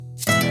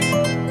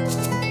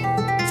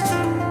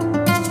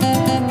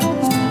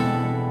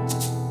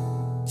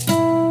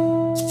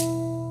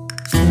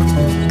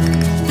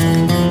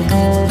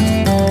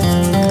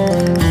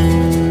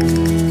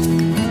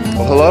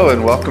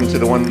to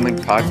the One Link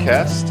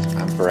podcast.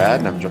 I'm Brad,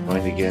 and I'm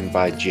joined again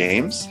by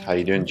James. How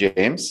you doing,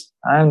 James?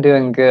 I'm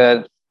doing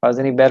good. If I was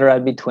any better,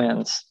 I'd be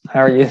twins. How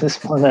are you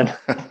this morning?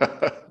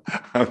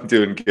 I'm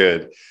doing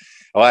good.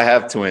 Well, I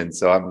have twins,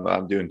 so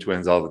I'm doing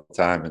twins all the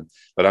time,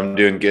 but I'm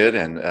doing good,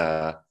 and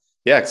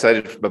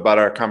excited about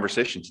our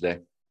conversation today.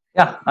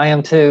 Yeah, I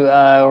am too.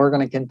 We're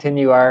going to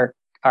continue our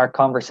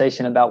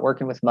conversation about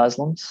working with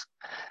Muslims,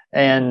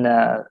 and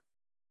I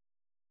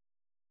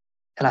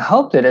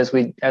hope that as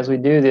we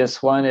do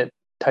this, one, it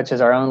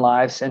touches our own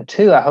lives, and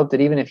two, I hope that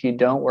even if you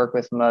don't work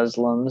with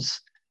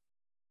Muslims,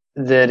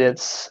 that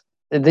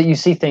you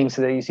see things,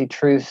 that you see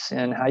truths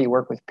in how you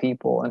work with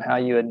people and how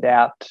you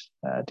adapt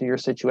to your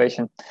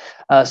situation.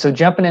 So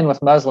jumping in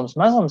with Muslims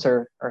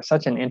are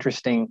such an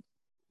interesting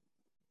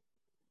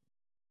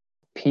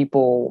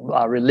people,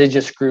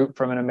 religious group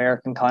from an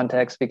American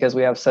context, because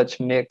we have such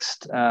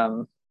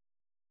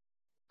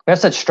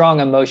such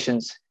strong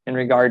emotions in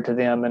regard to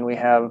them, and we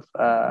have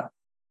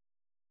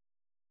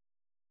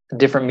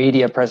different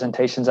media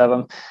presentations of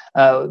them.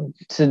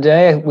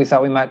 Today, we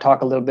thought we might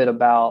talk a little bit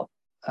about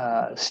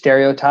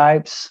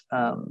stereotypes,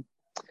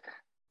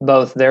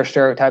 both their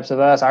stereotypes of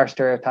us, our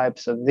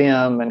stereotypes of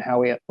them, and how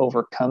we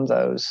overcome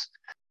those.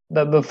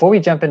 But before we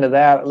jump into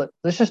that,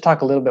 let's just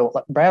talk a little bit.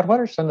 Brad, what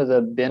are some of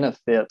the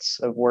benefits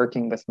of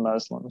working with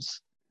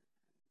Muslims?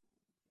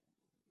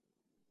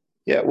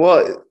 Yeah,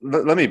 well,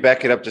 let me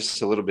back it up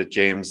just a little bit,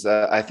 James.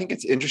 I think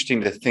it's interesting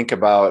to think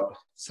about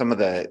some of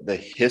the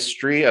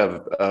history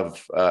of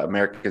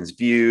Americans'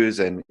 views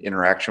and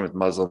interaction with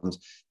Muslims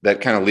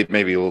that kind of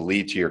will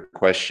lead to your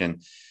question,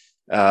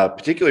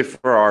 particularly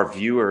for our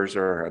viewers,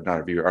 or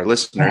not our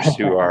listeners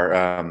who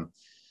are.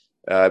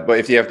 But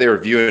if they were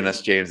viewing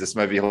us, James, this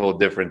might be a little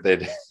different.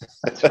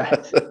 That's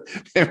right.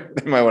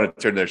 They might want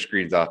to turn their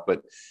screens off,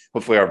 but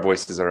hopefully our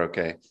voices are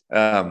okay.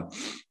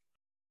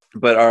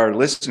 But our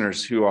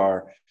listeners who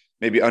are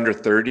maybe under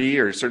 30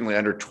 or certainly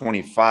under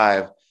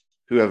 25,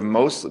 who have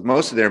most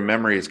of their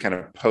memories kind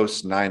of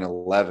post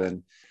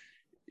 9/11,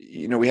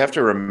 we have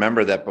to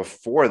remember that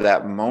before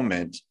that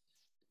moment,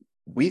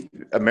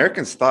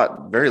 Americans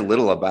thought very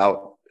little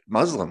about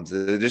Muslims.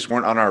 They just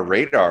weren't on our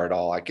radar at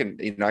all. I can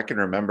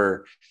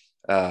remember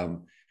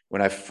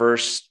when I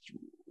first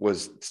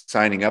was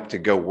signing up to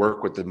go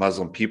work with the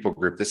Muslim People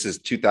Group. This is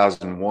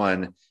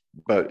 2001.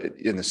 But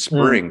in the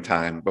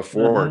springtime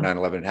before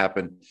 9/11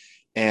 happened.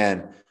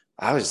 And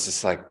I was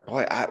just like,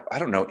 boy, I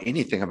don't know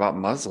anything about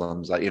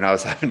Muslims. I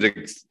was having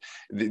to,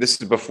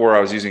 this is before I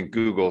was using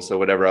Google. So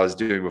whatever I was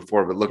doing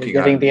before, but looking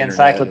at the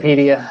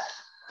encyclopedia.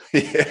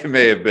 It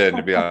may have been,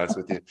 to be honest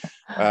with you.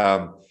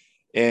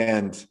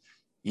 And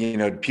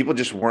people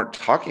just weren't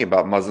talking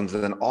about Muslims.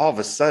 And then all of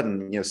a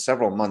sudden,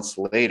 several months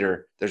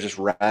later, there's this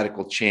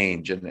radical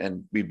change.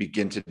 And we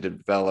begin to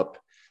develop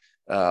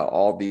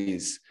all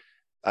these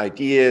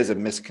ideas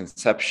and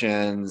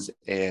misconceptions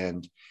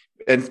and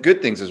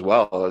good things as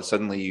well.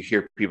 Suddenly you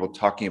hear people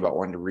talking about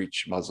wanting to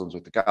reach Muslims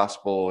with the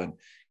gospel and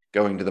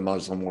going to the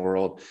Muslim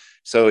world.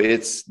 So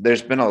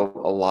there's been a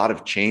lot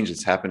of change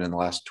that's happened in the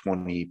last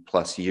 20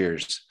 plus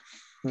years.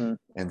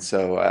 And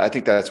so I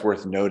think that's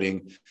worth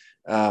noting.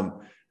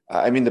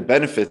 The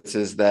benefits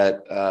is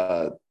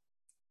that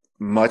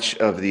much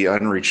of the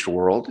unreached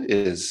world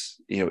is,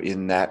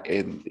 in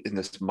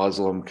this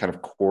Muslim kind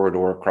of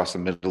corridor across the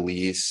Middle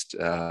East,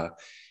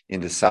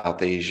 into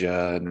South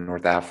Asia,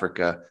 North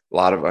Africa, a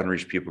lot of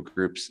unreached people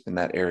groups in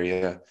that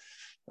area.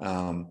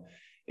 And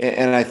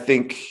I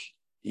think,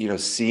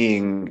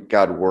 seeing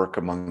God work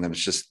among them,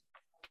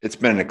 it's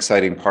been an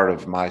exciting part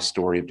of my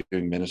story of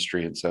doing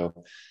ministry. And so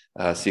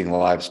seeing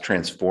lives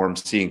transformed,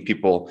 seeing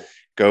people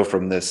go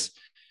from this,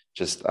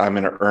 I'm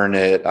going to earn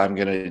it, I'm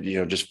going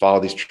to, just follow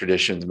these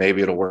traditions,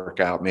 maybe it'll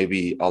work out,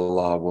 maybe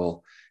Allah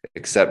will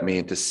accept me,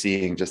 into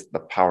seeing just the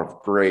power of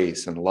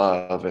grace and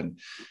love and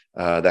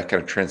that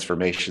kind of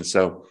transformation.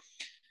 So,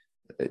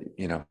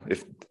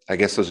 if I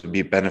guess those would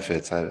be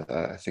benefits,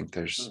 I think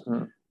there's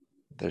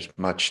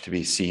much to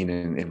be seen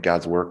in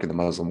God's work in the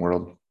Muslim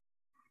world.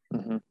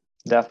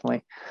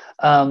 Definitely.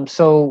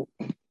 So,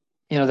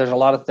 there's a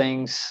lot of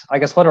things. I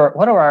guess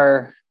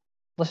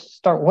let's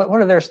start. What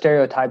are their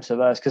stereotypes of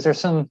us? Because there's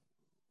some.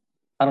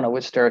 I don't know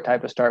which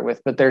stereotype to start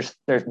with, but there's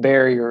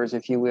barriers,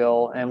 if you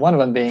will, and one of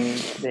them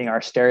being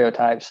our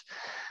stereotypes.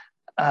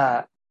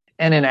 And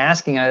in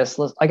asking us,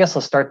 I guess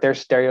let's start their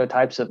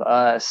stereotypes of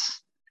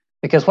us,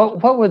 because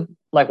what would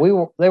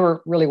they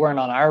really weren't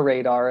on our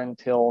radar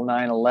until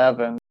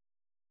 9/11.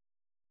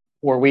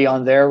 Were we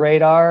on their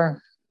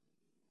radar?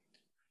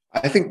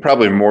 I think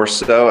probably more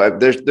so.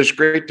 There's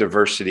great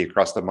diversity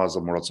across the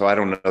Muslim world, so I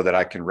don't know that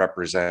I can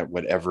represent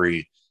what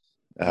every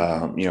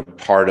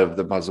part of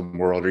the Muslim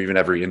world or even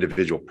every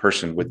individual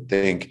person would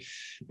think,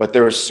 but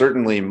there was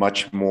certainly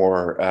much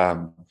more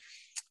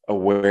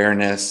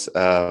awareness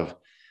of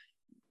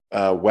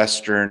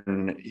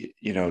Western,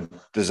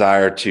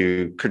 desire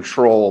to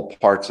control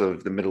parts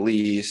of the Middle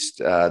East.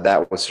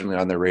 That was certainly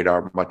on their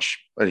radar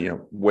much,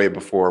 way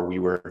before we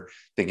were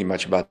thinking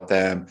much about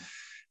them.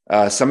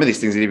 Some of these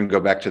things even go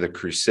back to the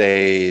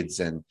Crusades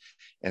and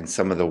and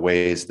some of the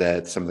ways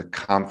that some of the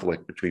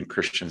conflict between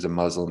Christians and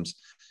Muslims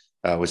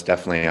was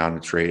definitely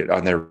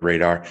on their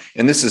radar.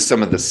 And this is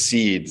some of the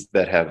seeds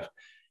that have,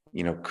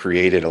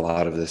 created a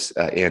lot of this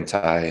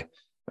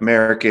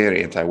anti-American,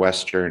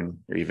 anti-Western,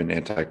 or even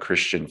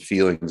anti-Christian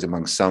feelings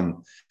among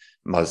some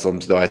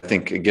Muslims. Though I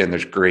think, again,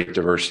 there's great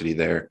diversity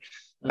there,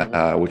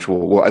 which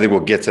I think we'll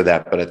get to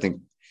that. But I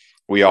think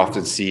we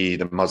often see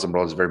the Muslim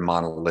world as very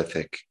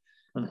monolithic.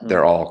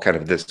 They're all kind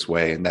of this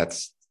way, and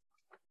that's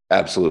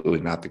absolutely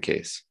not the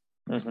case.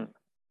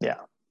 Yeah,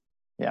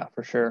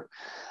 for sure.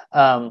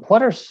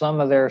 What are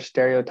some of their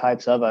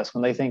stereotypes of us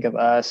when they think of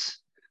us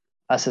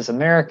as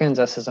Americans,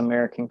 us as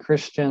American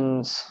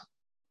Christians?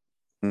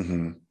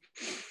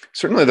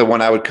 Certainly the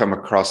one I would come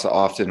across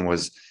often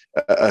was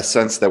a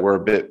sense that we're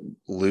a bit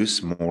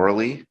loose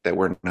morally, that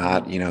we're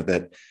not,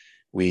 that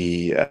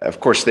we, of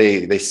course,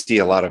 they see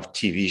a lot of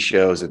TV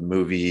shows and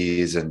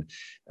movies and,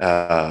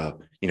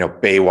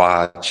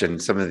 Baywatch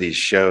and some of these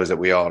shows that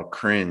we all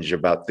cringe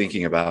about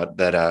thinking about,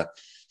 that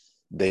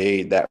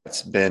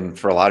that's been,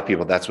 for a lot of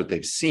people, that's what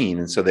they've seen.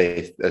 And so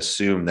they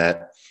assume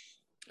that,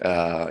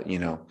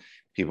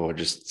 people are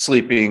just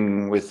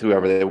sleeping with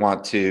whoever they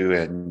want to.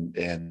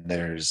 And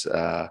there's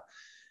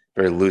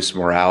very loose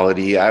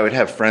morality. I would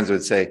have friends who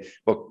would say,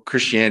 well,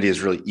 Christianity is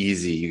really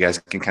easy. You guys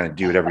can kind of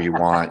do whatever you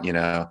want.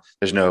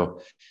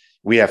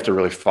 We have to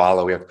really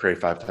follow, we have to pray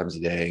 5 times a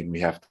day, and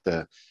we have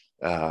to,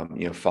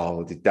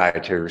 follow the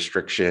dietary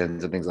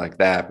restrictions and things like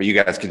that. But you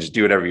guys can just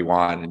do whatever you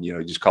want. And,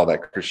 just call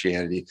that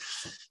Christianity.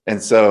 And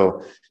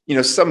so,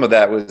 some of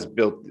that was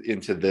built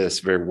into this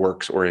very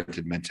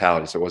works-oriented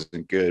mentality. So it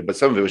wasn't good, but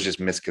some of it was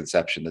just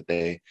misconception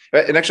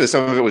and actually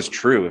some of it was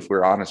true, if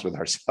we're honest with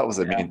ourselves.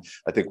 I mean,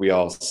 I think we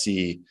all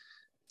see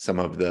some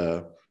of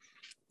the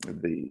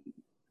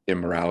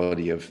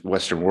immorality of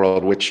Western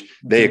world, which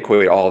they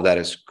equate all of that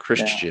as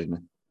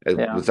Christian.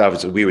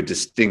 Obviously, we would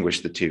distinguish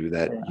the two,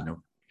 that,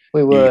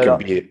 we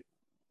would.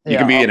 You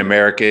can be an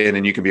American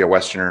and you can be a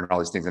Westerner and all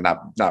these things and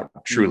not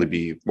truly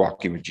be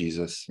walking with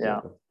Jesus. Yeah,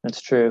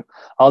 that's true.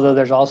 Although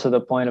there's also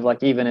the point of,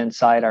 like, even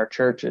inside our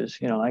churches,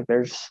 like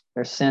there's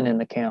sin in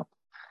the camp.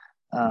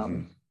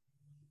 I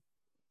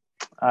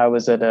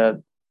was at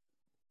a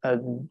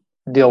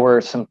deal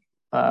where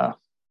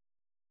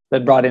they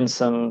brought in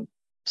some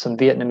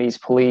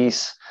Vietnamese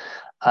police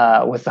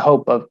with the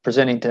hope of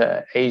presenting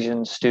to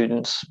Asian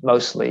students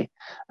mostly,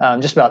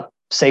 just about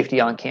safety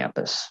on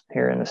campus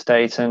here in the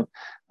States. And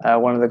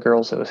one of the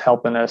girls that was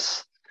helping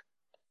us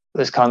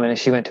was commenting,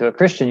 she went to a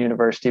Christian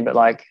university, but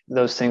like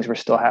those things were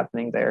still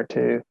happening there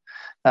too.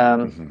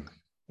 And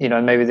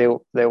maybe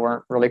they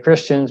weren't really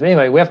Christians. But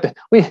anyway,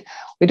 we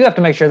do have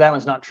to make sure that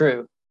one's not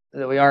true,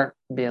 that we aren't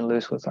being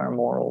loose with our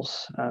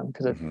morals,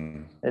 because it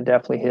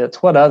definitely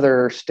hits. What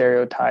other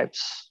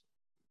stereotypes?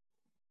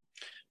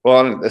 Well,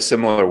 on a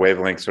similar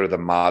wavelength, sort of the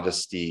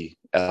modesty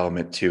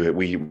element to it.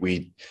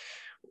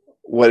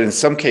 What in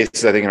some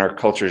cases I think in our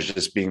culture is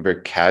just being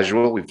very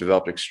casual. We've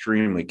developed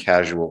extremely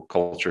casual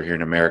culture here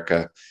in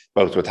America,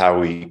 both with how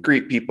we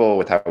greet people,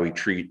 with how we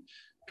treat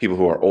people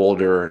who are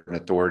older and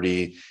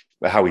authority,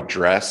 but how we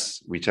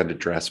dress. We tend to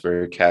dress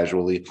very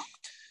casually.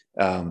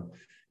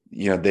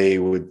 They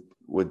would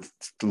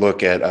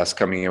look at us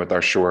coming in with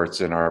our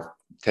shorts and our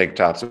tank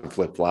tops and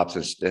flip flops,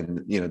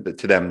 and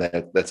to them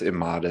that's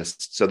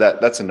immodest. So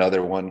that's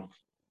another one.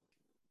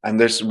 And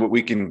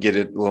we can get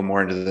a little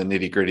more into the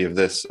nitty gritty of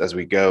this as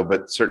we go,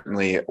 but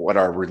certainly what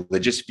our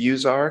religious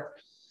views are.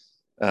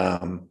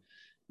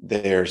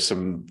 There's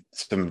some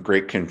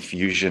great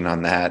confusion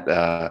on that.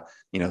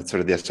 Sort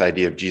of this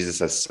idea of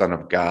Jesus as Son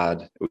of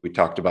God, we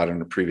talked about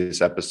in a previous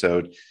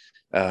episode,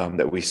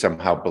 that we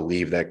somehow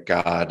believe that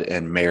God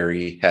and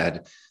Mary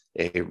had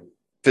a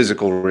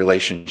physical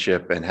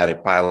relationship and had a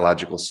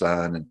biological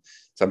son, and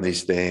some of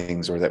these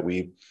things, or that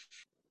we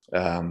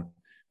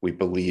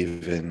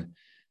believe in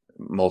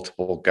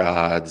multiple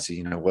gods.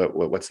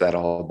 What's that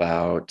all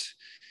about?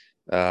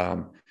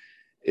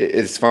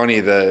 It's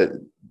funny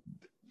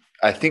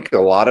I think a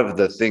lot of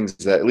the things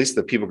that, at least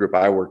the people group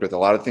I worked with, a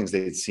lot of things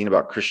they'd seen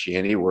about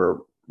Christianity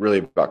were really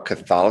about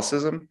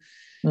Catholicism.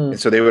 And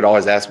so they would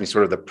always ask me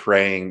sort of the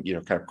praying,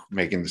 kind of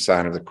making the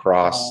sign of the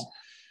cross.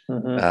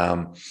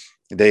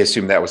 They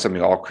assumed that was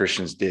something all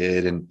Christians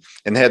did. And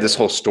they had this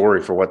whole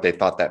story for what they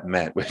thought that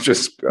meant, which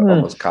was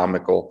almost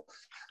comical.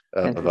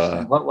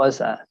 What was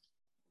that?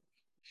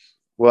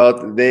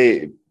 Well,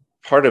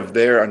 part of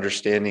their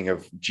understanding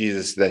of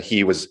Jesus, that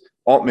he was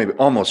maybe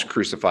almost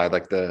crucified,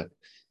 like the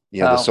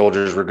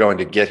soldiers were going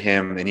to get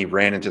him, and he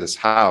ran into this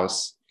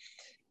house,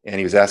 and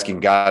he was asking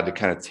God to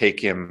kind of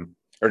take him,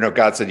 or no,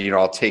 God said,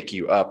 I'll take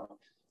you up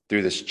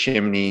through this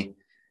chimney.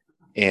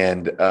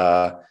 And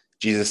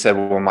Jesus said,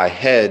 well, my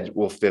head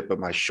will fit, but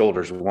my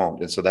shoulders won't.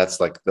 And so that's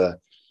like the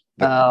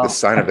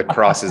sign of the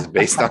cross is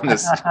based on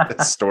this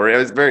story. It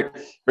was very,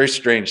 very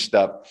strange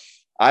stuff.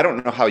 I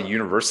don't know how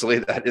universally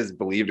that is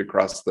believed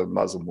across the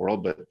Muslim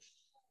world, but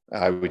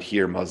I would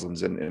hear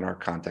Muslims in our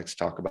context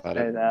talk about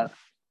it. That.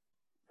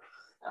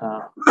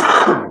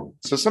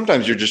 So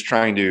sometimes you're just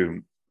trying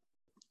to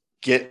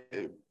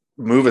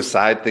move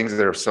aside things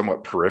that are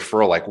somewhat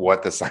peripheral, like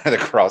what the sign of the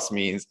cross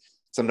means.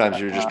 Sometimes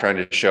you're just trying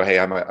to show, hey,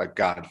 I'm a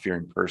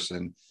God-fearing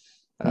person.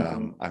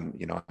 I'm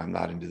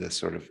not into this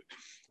sort of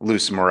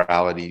loose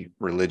morality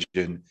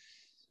religion.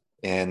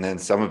 And then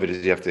some of it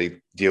is you have to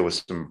deal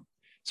with some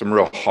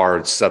real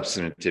hard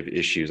substantive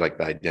issues like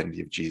the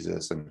identity of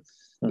Jesus and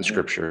the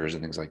scriptures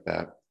and things like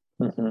that.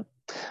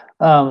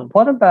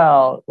 What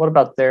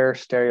about their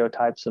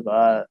stereotypes of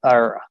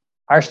or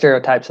our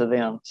stereotypes of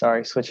them?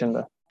 Sorry, switching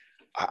to.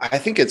 I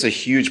think it's a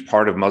huge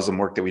part of Muslim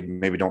work that we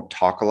maybe don't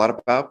talk a lot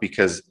about,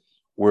 because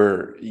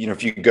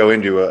if you go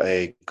into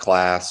a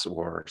class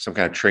or some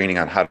kind of training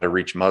on how to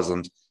reach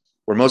Muslims,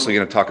 we're mostly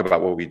going to talk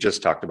about what we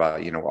just talked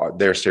about,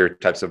 their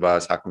stereotypes of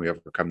us. How can we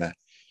overcome that?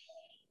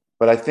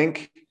 But I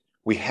think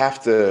we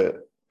have to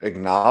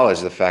acknowledge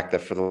the fact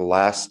that for the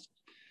last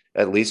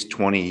at least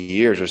 20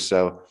 years or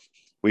so,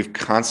 we've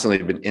constantly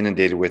been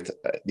inundated with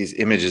these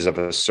images of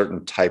a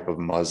certain type of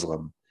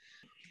Muslim.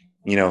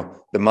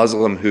 The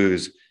Muslim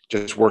who's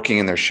just working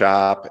in their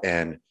shop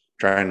and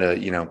trying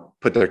to,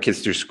 put their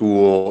kids through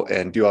school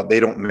and they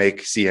don't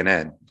make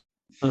CNN.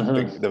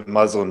 The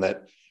Muslim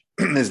that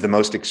is the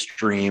most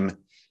extreme,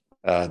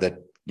 that,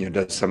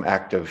 does some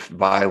act of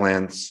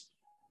violence.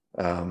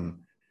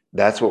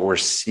 That's what we're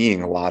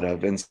seeing a lot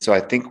of. And so I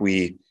think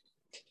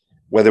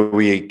whether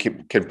we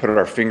can put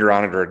our finger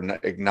on it or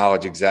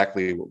acknowledge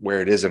exactly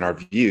where it is in our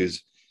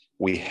views,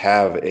 we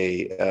have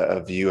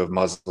a view of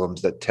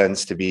Muslims that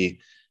tends to be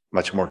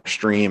much more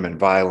extreme and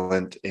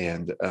violent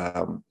and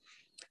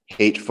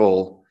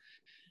hateful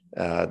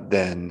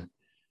than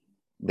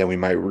we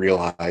might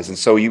realize. And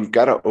so you've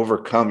got to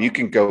overcome. You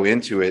can go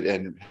into it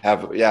and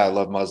have, I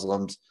love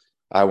Muslims,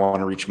 I want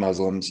to reach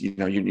Muslims.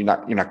 You're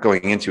not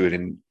going into it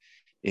in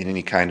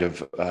any kind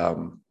of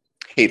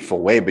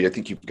hateful way, but I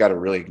think you've got to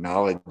really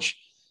acknowledge,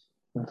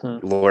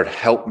 Lord,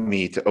 help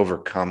me to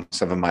overcome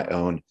some of my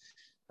own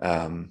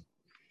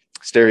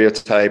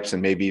stereotypes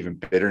and maybe even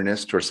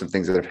bitterness towards some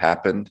things that have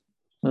happened.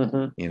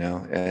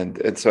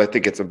 And so I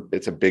think it's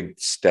a big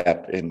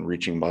step in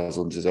reaching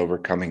Muslims, is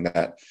overcoming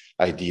that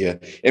idea.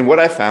 And what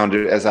I found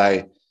as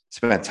I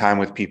spent time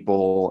with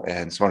people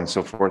and so on and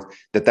so forth,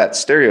 that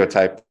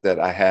stereotype that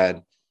I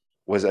had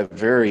was a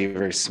very,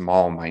 very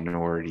small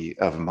minority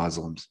of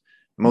Muslims.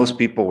 Most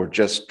people were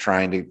just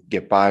trying to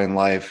get by in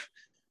life,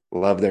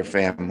 love their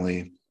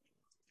family,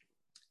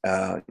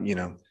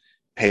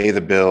 pay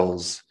the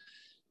bills,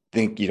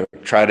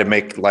 try to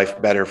make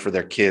life better for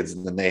their kids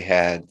than they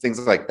had,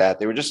 things like that.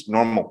 They were just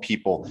normal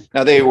people.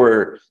 Now, they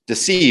were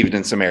deceived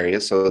in some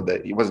areas, so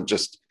that it wasn't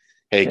just,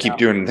 hey, keep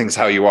doing things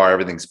how you are,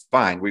 everything's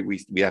fine.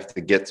 We have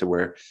to get to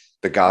where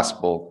the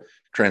gospel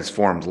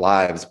transforms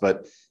lives,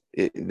 but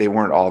they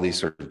weren't all these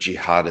sort of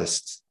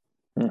jihadist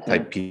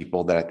type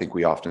people that I think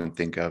we often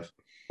think of.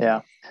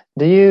 Yeah.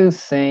 Do you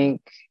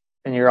think,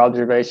 in your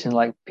observation,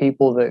 like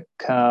people that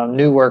come,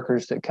 new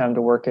workers that come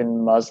to work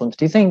in Muslims,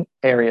 do you think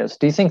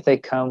they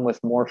come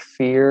with more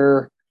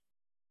fear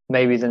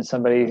maybe than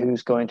somebody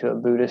who's going to a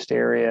Buddhist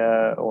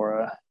area or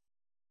a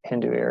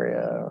Hindu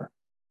area?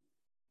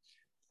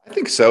 I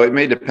think so. It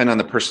may depend on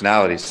the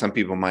personality. Some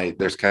people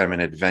there's kind of an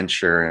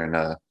adventure and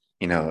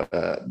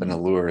an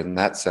allure in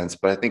that sense,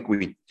 but I think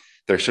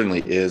there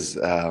certainly is,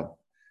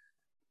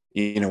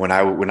 when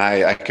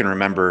I can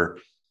remember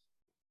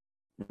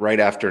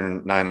right after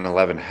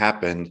 9/11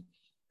 happened,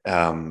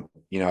 I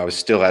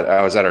was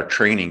at our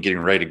training getting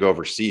ready to go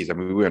overseas. I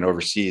mean, we went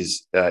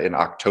overseas in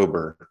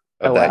October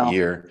of that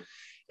year.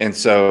 And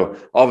so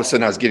all of a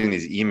sudden I was getting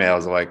these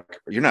emails like,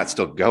 you're not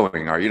still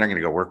going, are you? You're not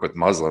going to go work with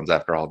Muslims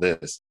after all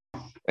this.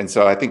 And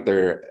so I think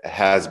there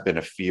has been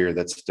a fear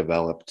that's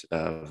developed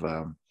of,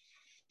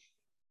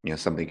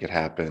 something could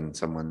happen.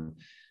 Someone,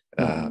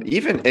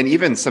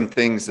 even some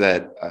things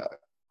that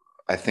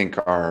I think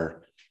are,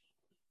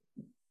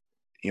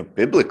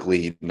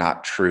 biblically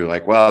not true.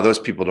 Like, well, those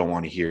people don't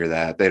want to hear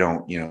that. They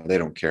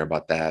don't care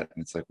about that.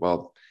 And it's like,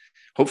 well,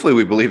 hopefully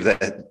we believe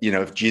that,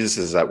 if Jesus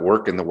is at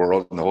work in the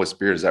world and the Holy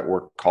Spirit is at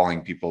work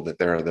calling people, that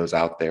there are those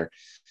out there,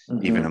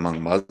 even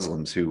among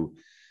Muslims, who,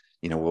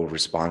 will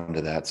respond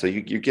to that. So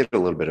you get a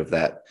little bit of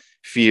that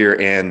fear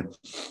and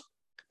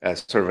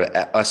sort of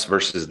us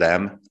versus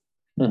them.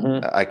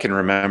 I can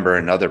remember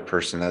another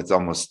person that's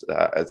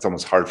it's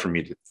almost hard for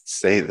me to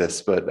say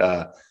this, but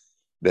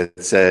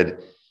that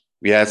said,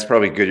 yeah, it's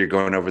probably good you're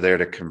going over there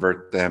to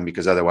convert them,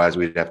 because otherwise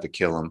we'd have to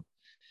kill them.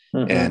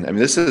 And I mean,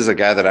 this is a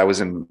guy that I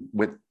was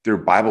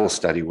through Bible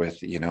study with,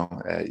 he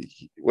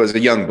was a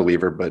young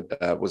believer,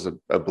 but was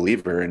a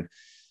believer.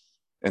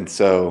 And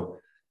so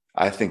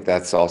I think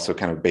that's also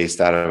kind of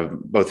based out of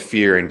both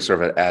fear and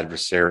sort of an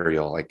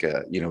adversarial, like,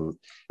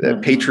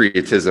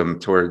 patriotism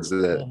towards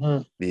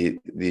the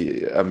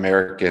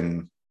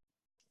American,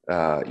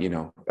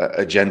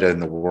 agenda in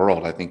the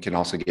world, I think can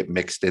also get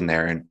mixed in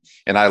there.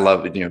 And I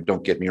love it.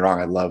 Don't get me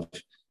wrong. I love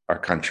our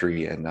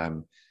country, and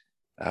I'm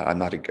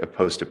not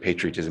opposed to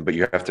patriotism, but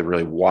you have to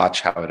really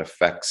watch how it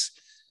affects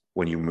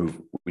when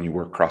you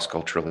work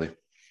cross-culturally.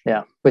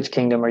 Yeah. Which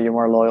kingdom are you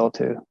more loyal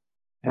to?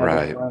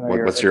 Right.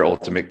 What's your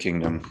ultimate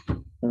kingdom?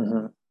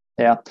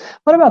 Yeah.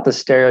 What about the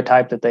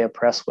stereotype that they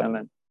oppress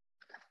women?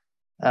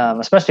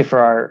 Especially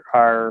for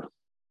our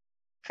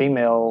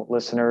female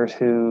listeners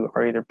who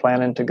are either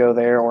planning to go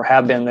there or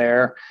have been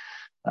there.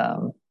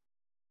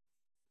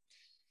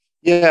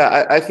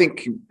 I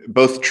think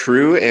both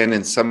true, and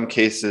in some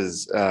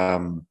cases,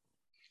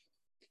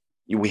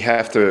 we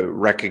have to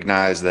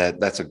recognize that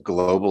that's a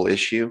global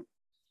issue.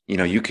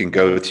 You can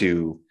go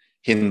to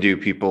Hindu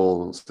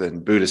peoples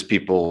and Buddhist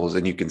peoples,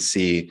 and you can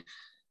see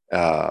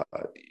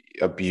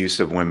abuse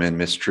of women,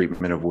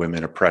 mistreatment of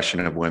women,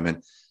 oppression of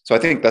women. So I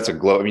think that's a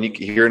global. I mean,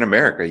 here in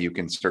America, you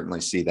can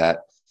certainly see that.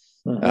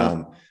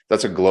 Mm-hmm.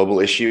 That's a global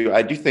issue.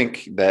 I do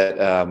think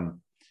that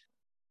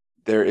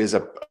there is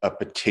a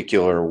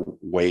particular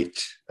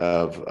weight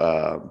of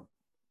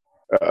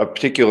a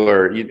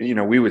particular.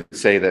 We would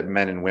say that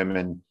men and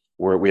women,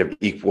 where we have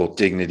equal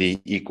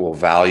dignity, equal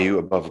value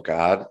above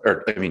God,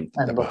 or I mean,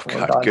 above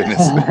God,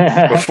 goodness,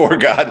 before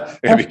God.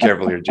 Be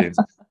careful here, James.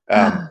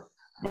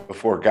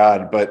 Before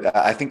God, but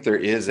I think there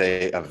is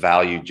a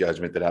value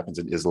judgment that happens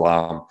in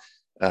Islam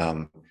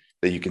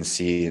that you can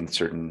see in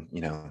certain.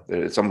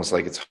 It's almost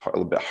like it's a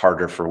little bit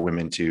harder for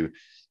women to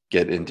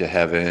get into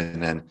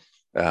heaven, and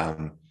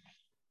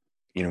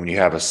when you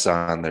have a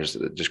son, there's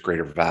just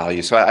greater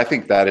value. So I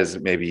think that is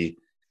maybe.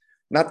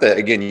 Not that,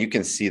 again, you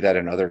can see that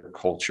in other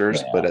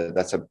cultures, but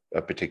that's a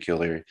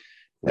particularly.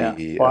 Well,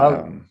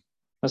 I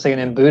was thinking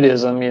in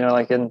Buddhism,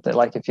 like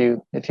if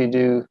you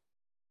do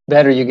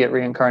better, you get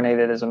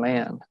reincarnated as a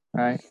man,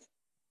 right?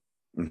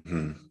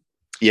 Mm-hmm.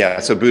 Yeah.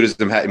 So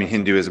Buddhism,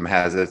 Hinduism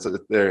has it. So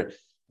there,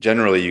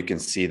 generally, you can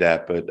see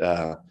that,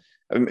 but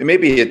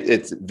maybe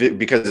it's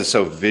because it's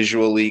so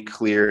visually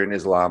clear in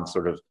Islam.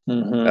 Sort of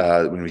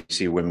when we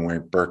see women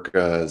wearing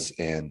burqas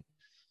and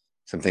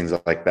some things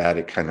like that,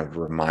 it kind of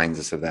reminds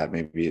us of that.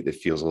 Maybe it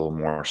feels a little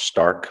more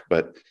stark,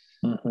 but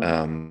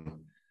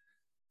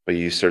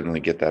you certainly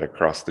get that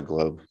across the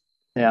globe.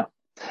 Yeah.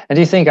 And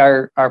do you think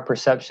our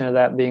perception of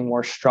that being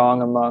more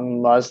strong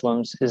among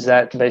Muslims, is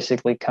that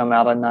basically come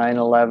out of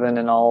 9/11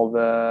 and all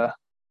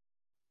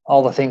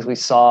the things we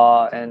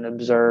saw and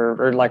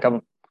observed, or like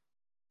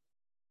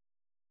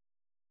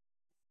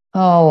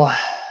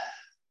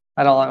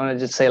I don't want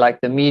to just say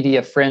like the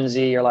media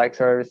frenzy or like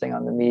throw everything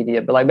on the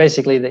media, but like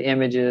basically the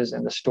images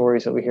and the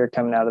stories that we hear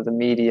coming out of the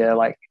media,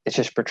 like it's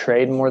just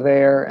portrayed more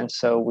there. And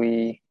so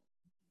we.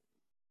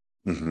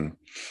 Mm-hmm.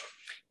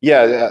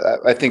 Yeah,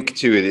 I think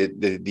too,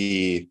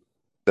 the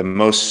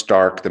most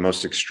stark, the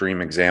most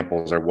extreme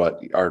examples are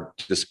what are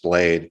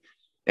displayed.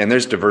 And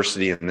there's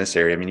diversity in this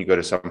area. I mean, you go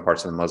to some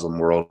parts of the Muslim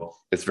world,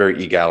 it's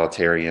very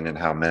egalitarian in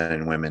how men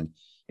and women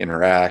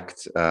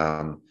interact.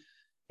 I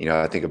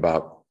think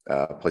about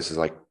places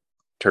like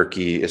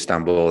Turkey,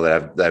 Istanbul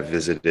that I've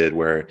visited,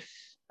 where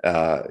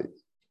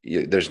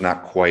there's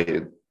not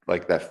quite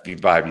like that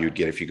vibe you'd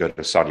get if you go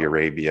to Saudi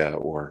Arabia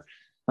or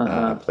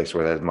a place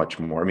where there's much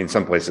more. I mean,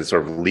 some places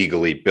sort of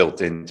legally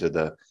built into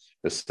the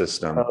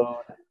system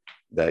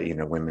that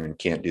women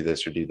can't do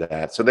this or do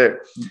that. So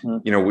there,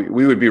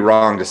 we would be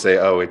wrong to say,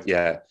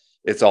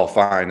 it's all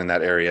fine in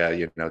that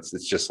area.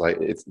 It's just like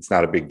it's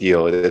not a big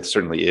deal. It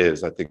certainly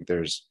is. I think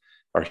there's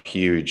are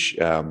huge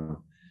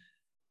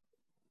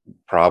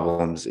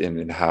problems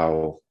in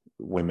how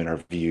women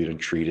are viewed and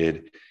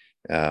treated.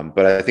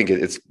 But I think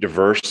it's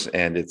diverse,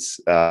 and it's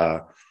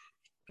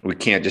we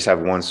can't just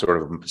have one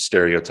sort of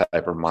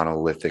stereotype or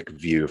monolithic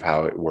view of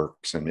how it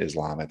works in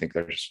Islam. I think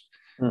there's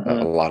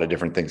a lot of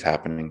different things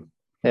happening.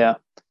 Yeah.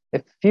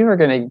 If you were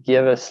going to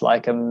give us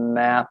like a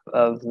map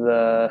of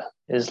the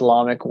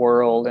Islamic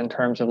world in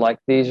terms of like,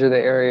 these are the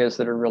areas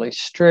that are really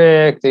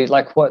strict,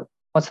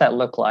 what's that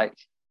look like?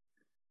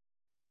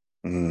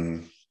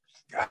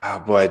 Oh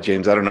boy,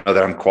 James, I don't know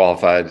that I'm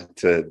qualified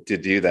to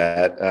do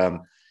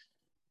that.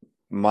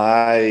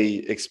 My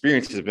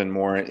experience has been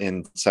more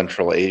in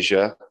Central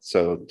Asia,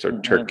 so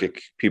Turkic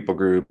people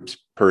groups,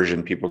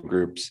 Persian people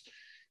groups.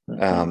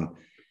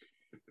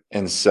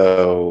 And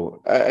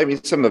so, I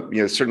mean, some of,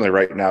 certainly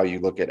right now you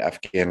look at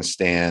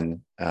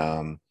Afghanistan,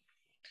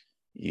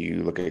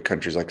 you look at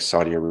countries like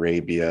Saudi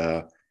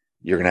Arabia,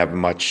 you're going to have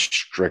much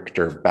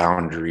stricter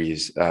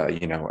boundaries. I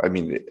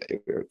mean,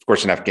 of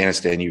course, in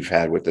Afghanistan, you've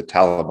had with the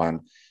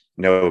Taliban,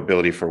 no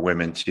ability for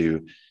women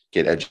to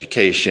get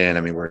education.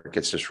 I mean, where it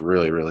gets just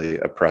really, really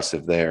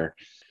oppressive there.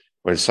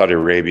 But in Saudi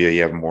Arabia,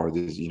 you have more of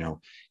these,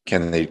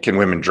 can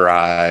women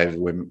drive?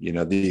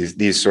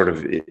 These sort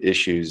of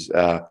issues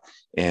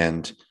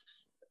and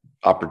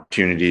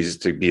opportunities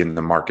to be in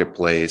the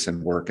marketplace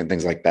and work and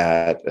things like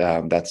that.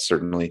 That's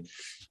certainly,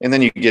 and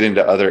then you get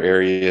into other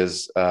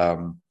areas,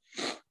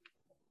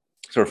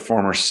 sort of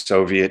former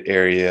Soviet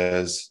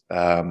areas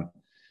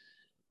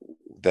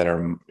that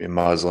are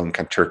Muslim,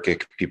 kind of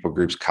Turkic people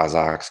groups,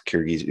 Kazakhs,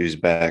 Kyrgyz,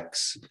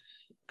 Uzbeks,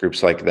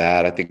 groups like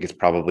that. I think it's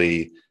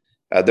probably,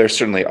 there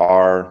certainly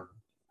are,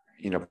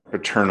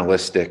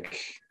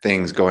 paternalistic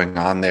things going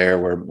on there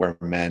where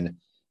men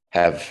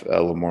have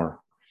a little more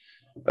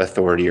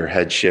authority or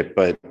headship,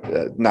 but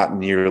not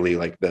nearly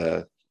like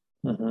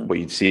what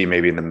you'd see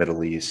maybe in the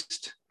Middle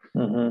East.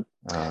 Things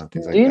like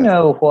Do you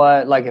know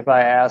what, like if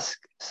I ask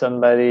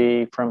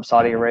somebody from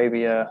Saudi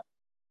Arabia,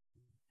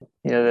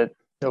 that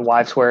the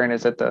wife's wearing,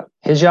 is it the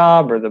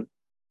hijab or is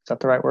that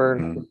the right word?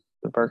 Mm-hmm.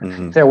 The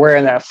burqa. They're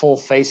wearing that full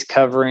face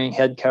covering,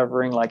 head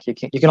covering, like you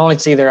can only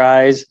see their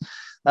eyes.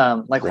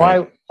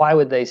 Right. Why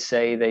would they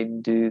say they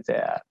do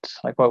that?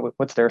 Like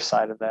what's their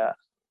side of that?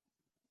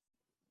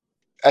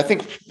 I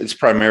think it's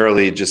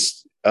primarily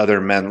just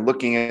other men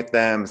looking at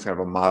them. It's kind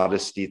of a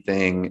modesty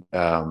thing.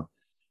 I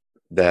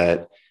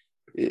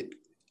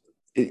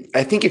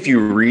think if you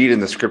read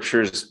in the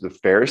scriptures, the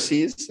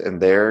Pharisees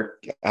and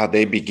how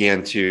they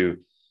began to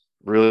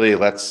really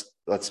let's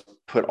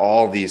put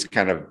all these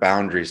kind of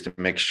boundaries to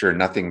make sure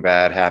nothing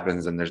bad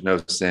happens and there's no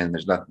sin,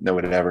 there's no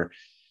whatever.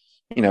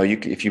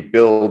 If you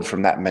build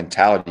from that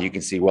mentality, you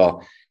can see,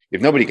 well, if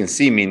nobody can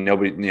see me,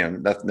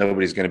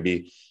 nobody's going to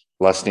be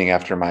lusting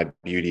after my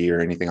beauty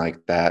or anything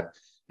like that.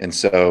 And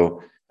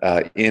so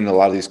in a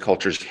lot of these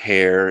cultures,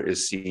 hair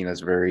is seen as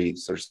very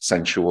sort of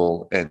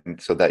sensual,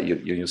 and so that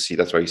you'll see,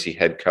 that's why you see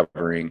head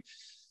covering,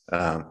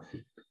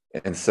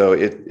 and so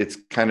it's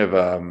kind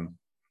of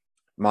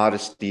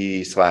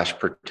modesty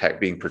 /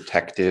 being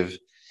protective,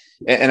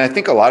 and I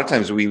think a lot of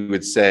times we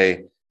would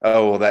say,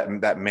 oh, well,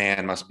 that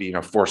man must be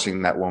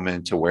forcing that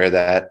woman to wear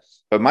that.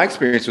 But my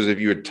experience was, if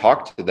you would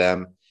talk to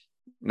them,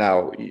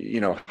 now,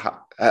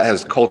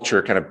 has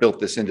culture kind of built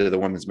this into the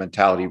women's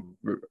mentality?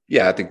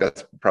 Yeah, I think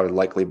that's probably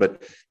likely.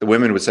 But the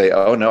women would say,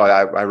 oh, no,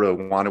 I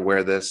really want to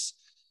wear this.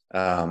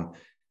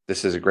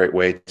 This is a great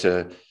way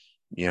to,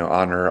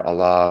 honor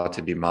Allah,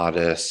 to be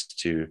modest,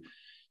 to,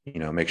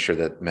 make sure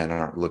that men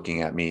aren't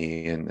looking at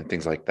me and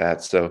things like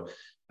that. So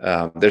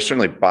there's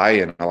certainly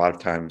buy-in a lot of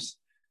times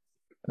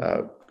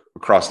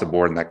across the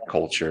board in that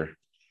culture.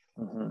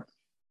 Mm-hmm.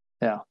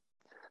 Yeah.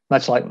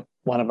 Much like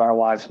one of our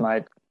wives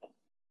might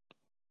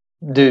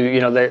do,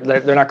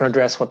 they're not going to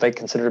dress what they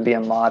consider to be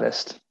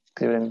immodest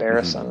because it would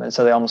embarrass them. And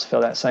so they almost feel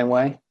that same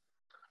way.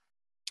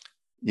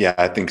 Yeah,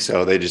 I think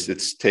so.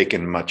 It's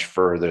taken much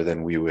further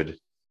than we would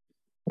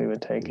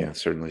take it.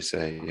 Certainly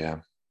say, yeah.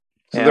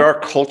 So there are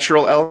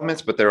cultural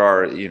elements, but there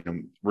are,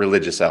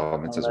 religious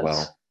elements as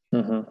well.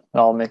 Mm-hmm. It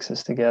all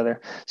mixes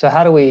together. So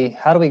how do we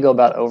go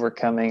about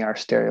overcoming our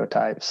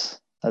stereotypes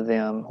of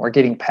them or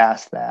getting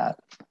past that?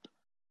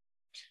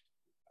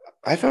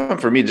 I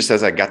found, for me, just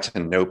as I got to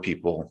know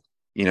people,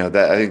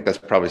 that I think that's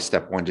probably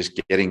step one, just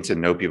getting to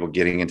know people,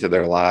 getting into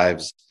their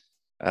lives,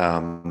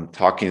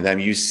 talking to them.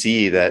 You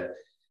see that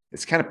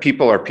it's kind of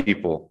people are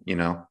people,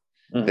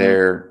 Mm-hmm.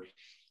 They're,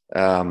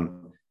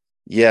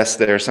 yes,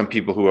 there are some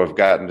people who have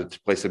gotten to the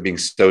place of being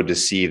so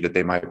deceived that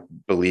they might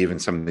believe in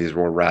some of these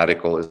more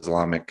radical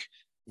Islamic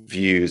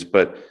views,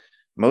 but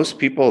most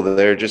people,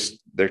 they're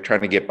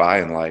trying to get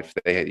by in life.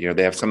 They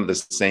have some of the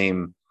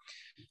same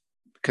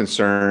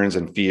concerns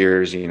and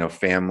fears,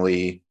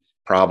 family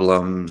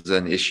problems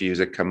and issues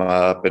that come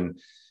up, and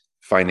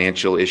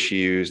financial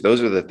issues.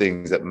 Those are the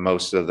things that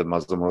most of the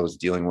Muslim world is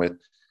dealing with.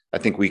 I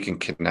think we can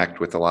connect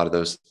with a lot of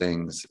those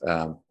things.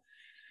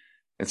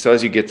 And so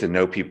as you get to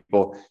know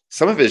people,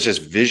 some of it is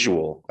just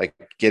visual, like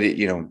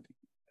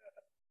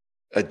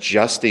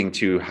adjusting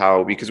to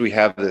how, because we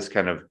have this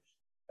kind of,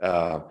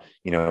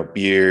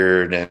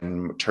 beard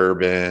and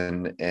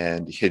turban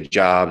and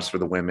hijabs for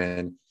the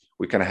women.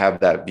 We kind of have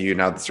that view.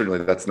 Now, certainly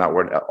that's not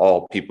what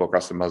all people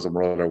across the Muslim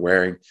world are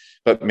wearing,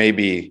 but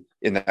maybe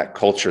in that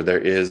culture, there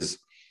is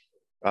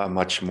a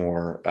much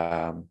more,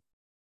 a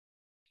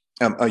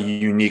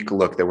unique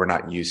look that we're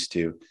not used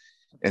to.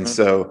 And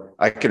so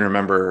I can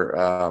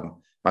remember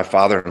my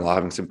father-in-law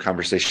having some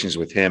conversations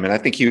with him, and I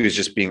think he was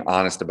just being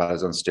honest about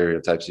his own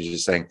stereotypes. He's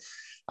just saying,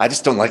 I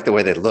just don't like the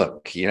way they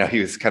look. He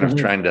was kind of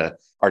trying to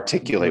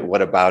articulate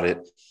what about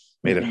it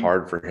made it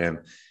hard for him.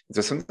 And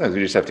so sometimes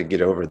we just have to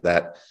get over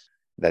that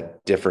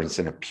difference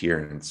in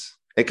appearance,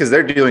 because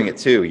they're doing it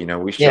too.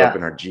 We show up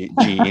in our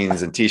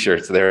jeans and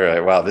t-shirts. They're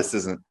like, wow, this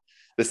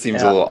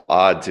seems a little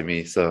odd to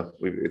me. So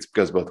it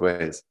goes both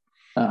ways.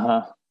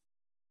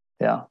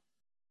 Yeah,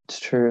 it's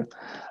true.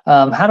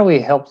 How do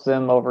we help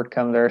them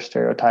overcome their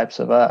stereotypes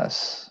of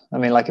us? I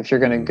mean, like, if you're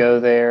going to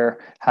go there,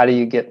 how do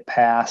you get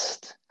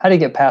past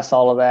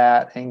all of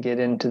that and get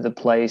into the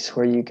place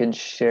where you can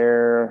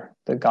share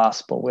the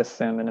gospel with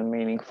them in a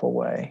meaningful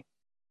way?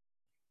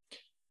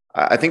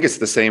 I think it's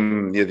the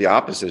same. The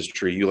opposite is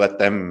true. You let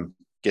them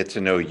get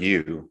to know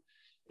you,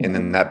 and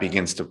then that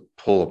begins to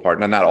pull apart.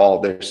 Now, not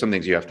all. There's some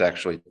things you have to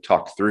actually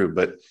talk through,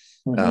 but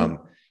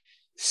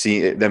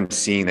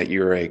seeing that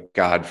you're a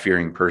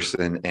God-fearing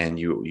person, and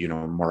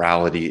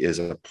morality is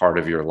a part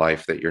of your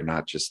life, that you're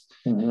not just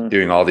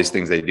doing all these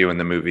things they do in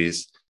the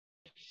movies.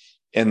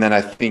 And then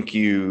I think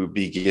you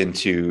begin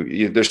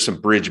to, there's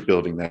some bridge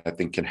building that I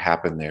think can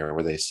happen there,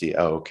 where they see,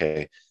 oh,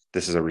 okay,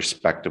 this is a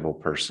respectable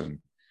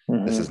person.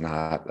 This is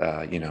not,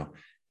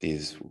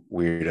 these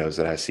weirdos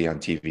that I see on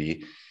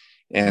TV.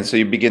 And so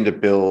you begin to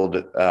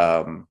build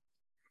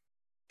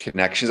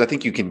connections. I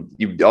think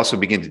you also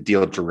begin to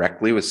deal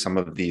directly with some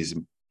of these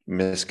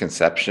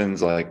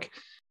misconceptions, like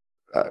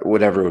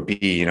whatever it would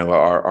be,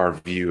 our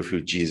view of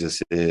who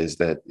Jesus is,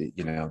 that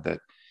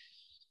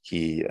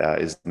he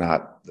is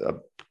not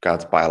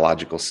God's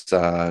biological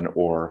son,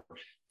 or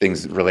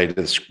things related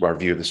to our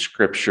view of the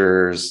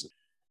scriptures,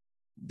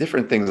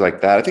 different things like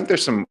that. I think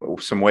there's some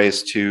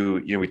ways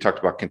to, we talked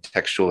about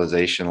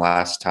contextualization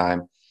last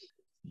time,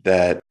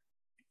 that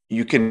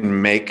you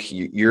can make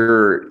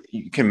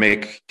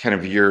kind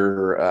of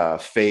your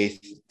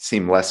faith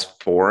seem less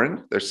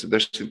foreign.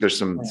 There's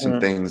some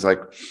things like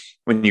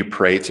when you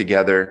pray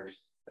together,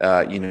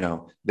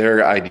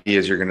 their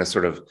ideas, you're going to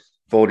sort of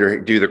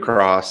do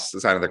the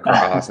sign of the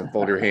cross and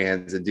fold your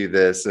hands and do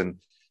this. And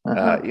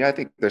I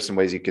think there's some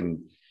ways you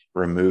can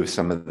remove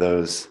some of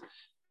those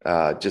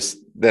just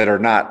that are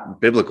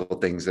not biblical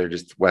things. They're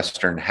just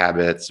Western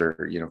habits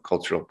or,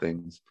 cultural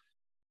things.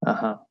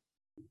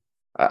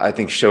 I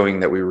think showing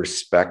that we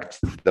respect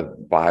the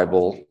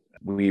Bible,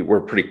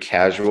 we're pretty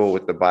casual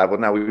with the Bible.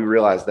 Now we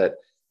realize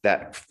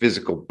that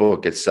physical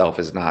book itself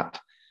is not,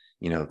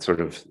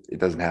 it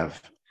doesn't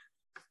have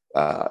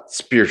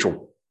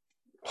spiritual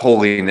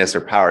holiness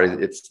or power.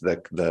 It's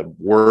the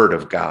word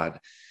of God,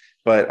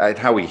 but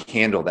how we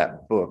handle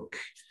that book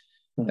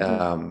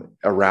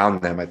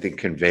around them, I think,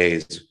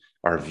 conveys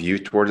our view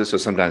towards it. So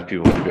sometimes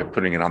people are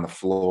putting it on the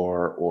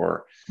floor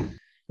or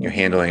you're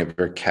handling it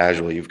very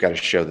casually. You've got to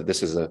show that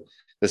this is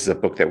a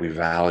book that we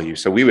value.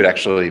 So we would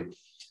actually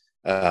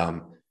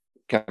kind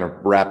of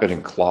wrap it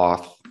in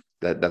cloth.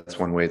 That's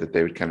one way that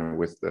they would kind of,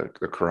 with the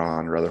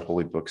Quran or other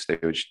holy books, they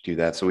would do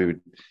that. So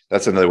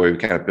that's another way we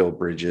kind of build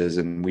bridges,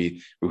 and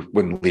we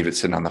wouldn't leave it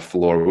sitting on the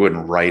floor. We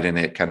wouldn't write in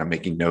it, kind of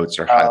making notes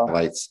or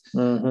highlights.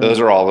 Those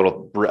are all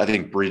little, I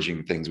think,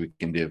 bridging things we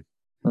can do.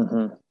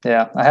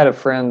 Yeah. I had a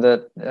friend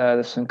that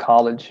this in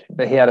college,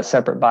 but he had a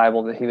separate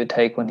Bible that he would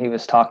take when he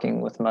was talking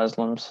with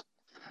Muslims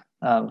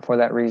for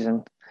that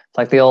reason. It's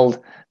like the old,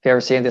 if you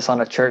ever seen this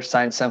on a church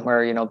sign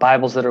somewhere,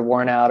 Bibles that are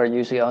worn out are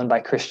usually owned by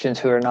Christians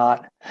who are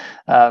not.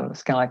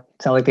 It's kind of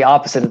sound like the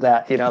opposite of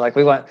that. Like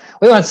we want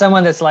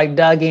someone that's like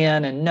dug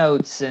in and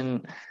notes,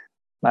 and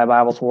my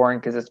Bible's worn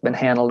because it's been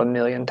handled a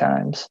million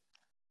times.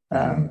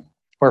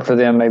 Or for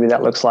them, maybe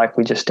that looks like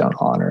we just don't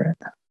honor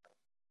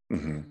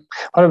it.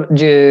 What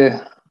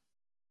did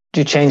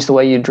you change the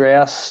way you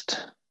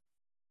dressed?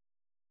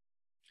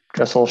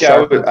 Dress a little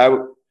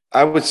sharper?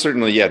 I would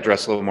certainly,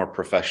 dress a little more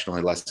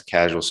professionally, less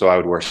casual. So I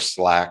would wear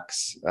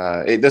slacks.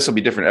 This will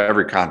be different in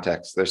every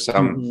context. There's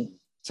some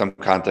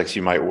contexts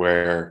you might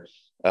wear,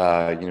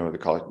 what they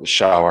call it, the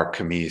shalwar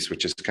kameez,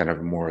 which is kind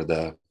of more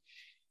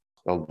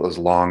those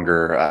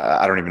longer.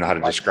 I don't even know how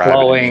to describe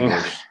it in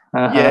English.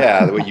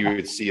 What you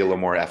would see a little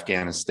more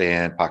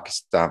Afghanistan,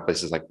 Pakistan,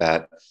 places like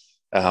that.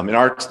 In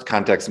our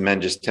context,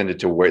 men just tended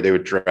to they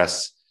would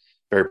dress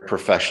very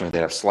professionally. They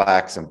have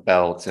slacks and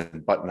belts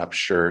and button-up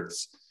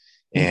shirts,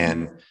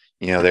 and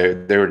they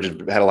were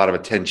just had a lot of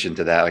attention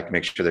to that, like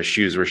make sure their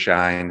shoes were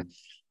shined.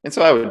 And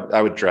so I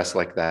would dress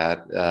like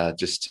that,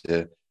 just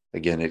to,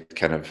 again, it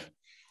kind of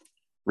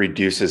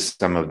reduces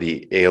some of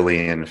the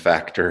alien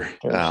factor.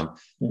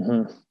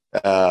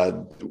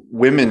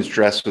 Women's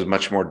dress was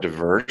much more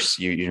diverse.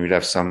 You'd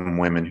have some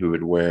women who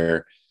would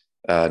wear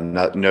kind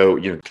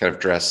of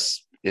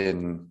dress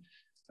in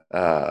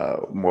a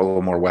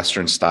little more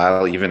Western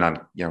style, even on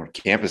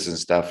campus and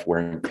stuff,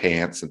 wearing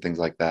pants and things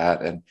like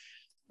that. And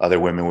other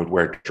women would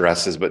wear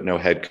dresses but no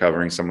head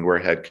covering. Some would wear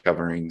head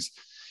coverings,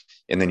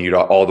 and then you'd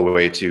all the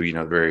way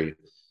to very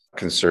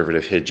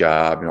conservative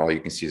hijab, all you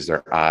can see is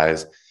their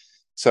eyes.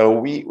 So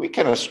we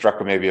kind of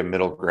struck maybe a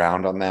middle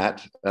ground on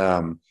that.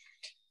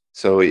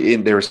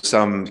 There was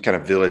some kind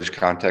of village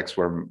context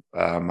where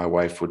my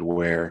wife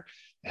would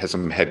has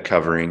some head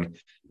covering.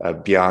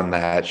 Beyond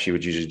that, she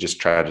would usually just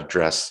try to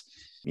dress,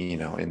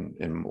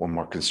 in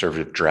more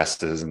conservative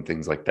dresses and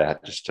things like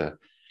that, just to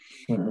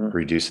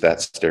reduce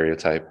that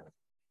stereotype.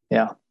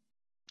 Yeah.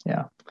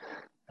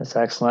 That's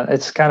excellent.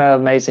 It's kind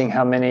of amazing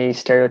how many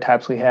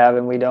stereotypes we have,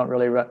 and we don't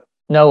really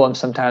know them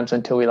sometimes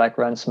until we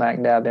run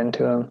smack dab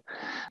into them.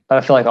 But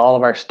I feel like all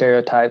of our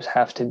stereotypes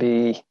have to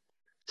be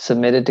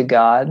submitted to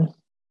God.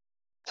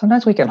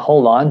 Sometimes we can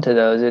hold on to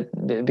those.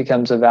 It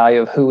becomes a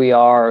value of who we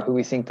are or who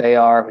we think they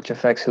are, which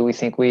affects who we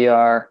think we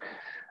are.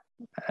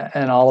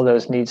 And all of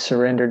those need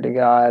surrendered to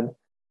God.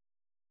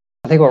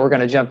 I think what we're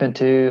going to jump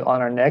into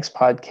on our next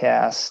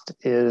podcast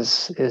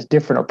is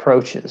different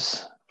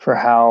approaches for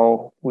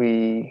how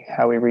we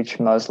reach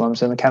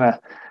Muslims, and kind of, I'm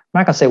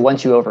not going to say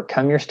once you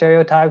overcome your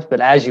stereotypes, but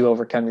as you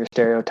overcome your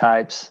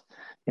stereotypes,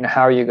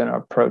 how are you going to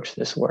approach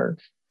this work?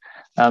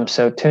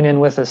 So tune in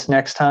with us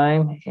next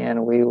time,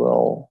 and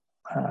we'll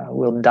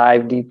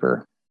dive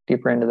deeper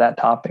into that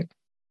topic.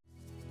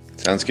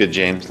 Sounds good,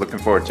 James. Looking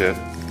forward to it.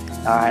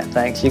 All right,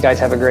 thanks. You guys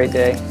have a great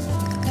day.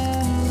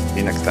 See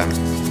you next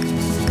time.